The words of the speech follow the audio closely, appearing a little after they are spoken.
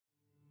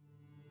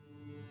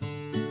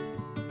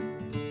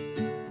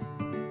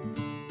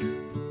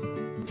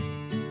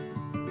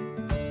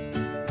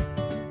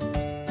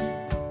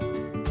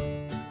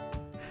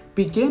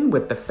Begin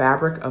with the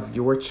fabric of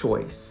your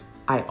choice.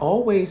 I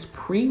always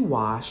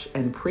pre-wash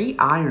and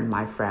pre-iron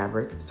my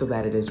fabric so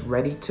that it is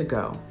ready to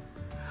go.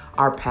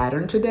 Our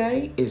pattern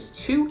today is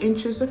 2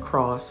 inches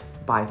across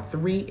by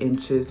 3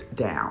 inches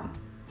down.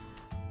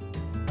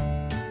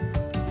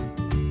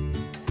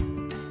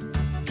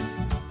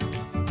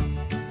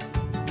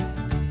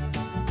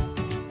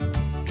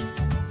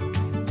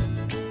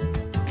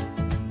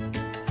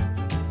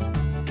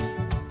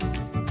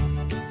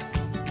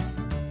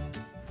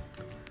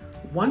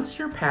 Once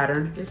your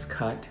pattern is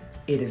cut,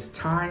 it is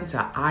time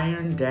to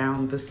iron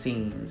down the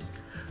seams.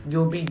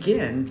 You'll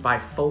begin by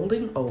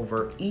folding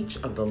over each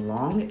of the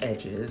long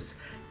edges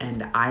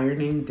and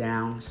ironing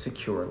down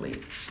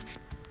securely.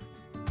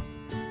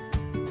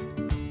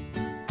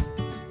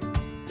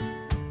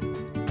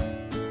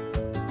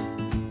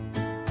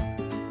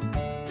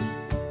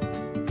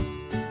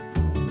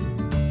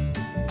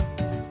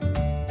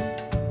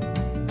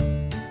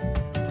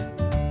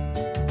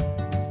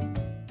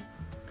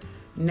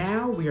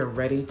 Now we are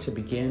ready to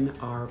begin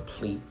our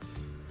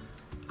pleats.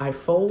 I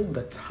fold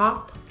the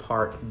top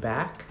part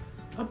back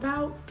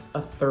about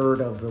 1/3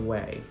 of the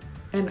way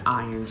and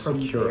iron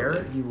securely. From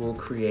there, you will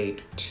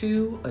create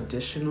 2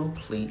 additional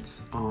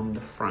pleats on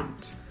the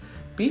front.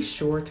 Be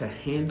sure to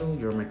handle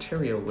your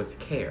material with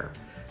care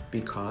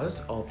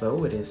because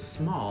although it is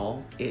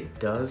small, it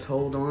does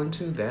hold on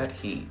to that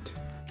heat.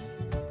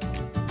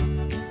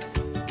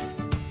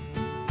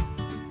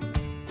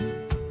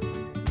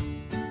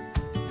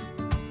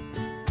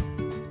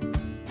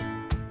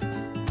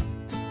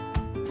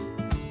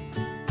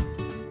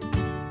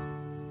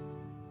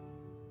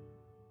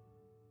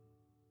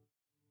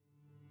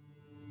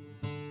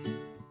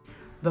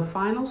 The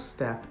final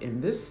step in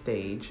this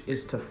stage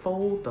is to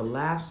fold the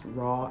last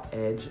raw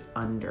edge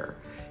under.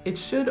 It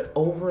should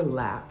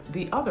overlap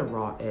the other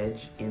raw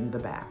edge in the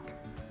back.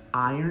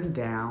 Iron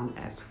down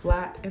as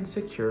flat and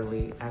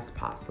securely as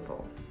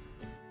possible.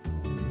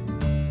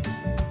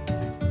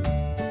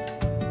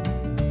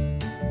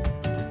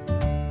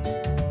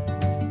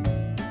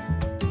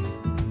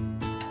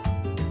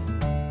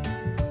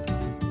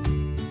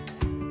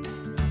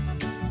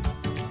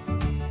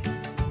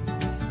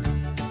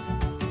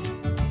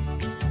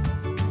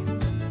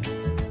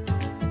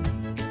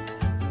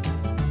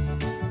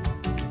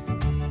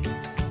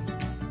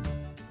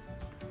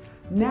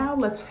 Now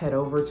let's head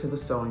over to the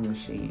sewing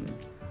machine.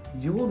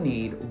 You will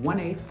need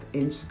 1/8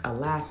 inch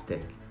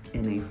elastic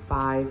in a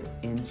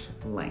 5-inch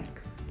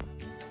length.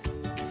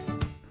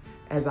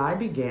 As I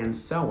began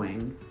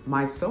sewing,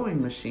 my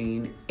sewing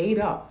machine ate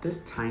up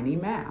this tiny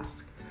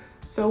mask.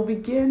 So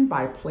begin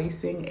by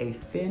placing a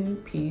thin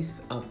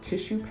piece of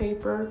tissue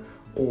paper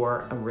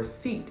or a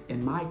receipt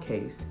in my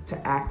case to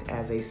act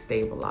as a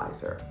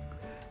stabilizer.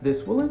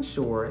 This will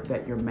ensure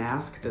that your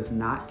mask does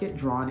not get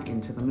drawn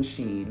into the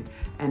machine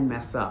and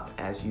mess up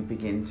as you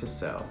begin to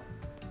sew.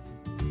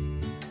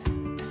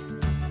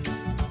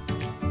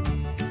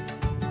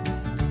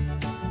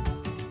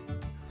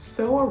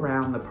 Sew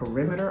around the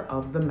perimeter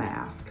of the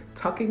mask,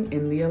 tucking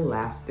in the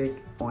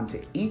elastic onto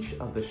each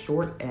of the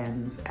short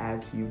ends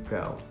as you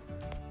go.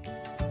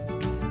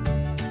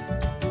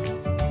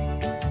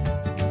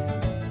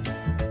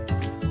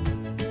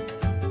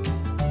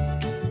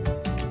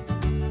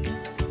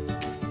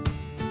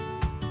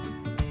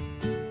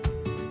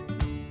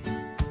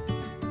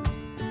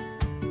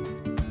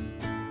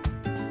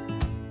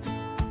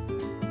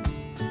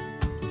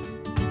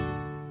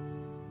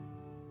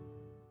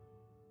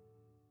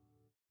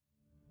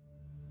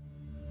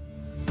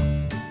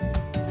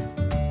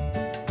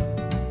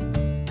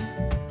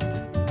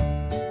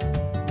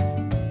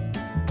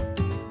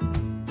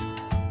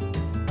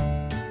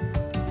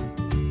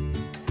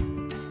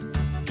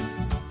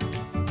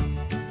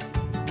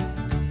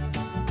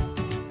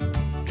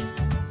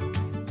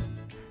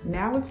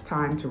 Now it's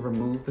time to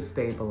remove the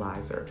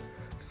stabilizer.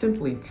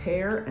 Simply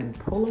tear and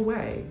pull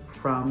away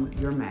from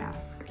your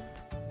mask.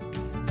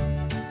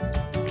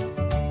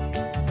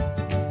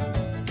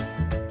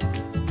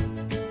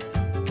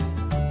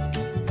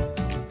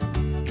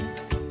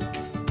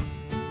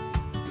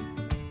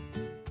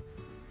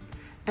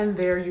 And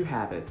there you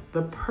have it,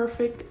 the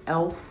perfect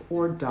elf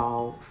or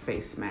doll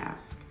face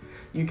mask.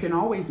 You can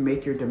always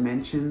make your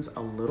dimensions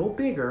a little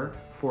bigger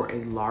for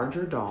a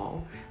larger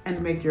doll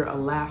and make your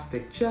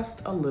elastic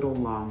just a little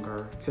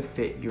longer to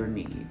fit your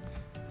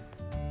needs.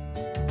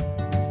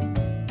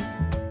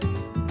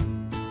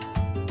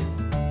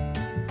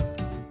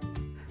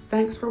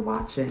 Thanks for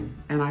watching,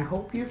 and I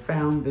hope you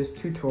found this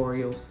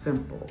tutorial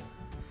simple,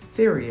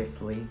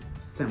 seriously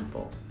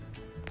simple.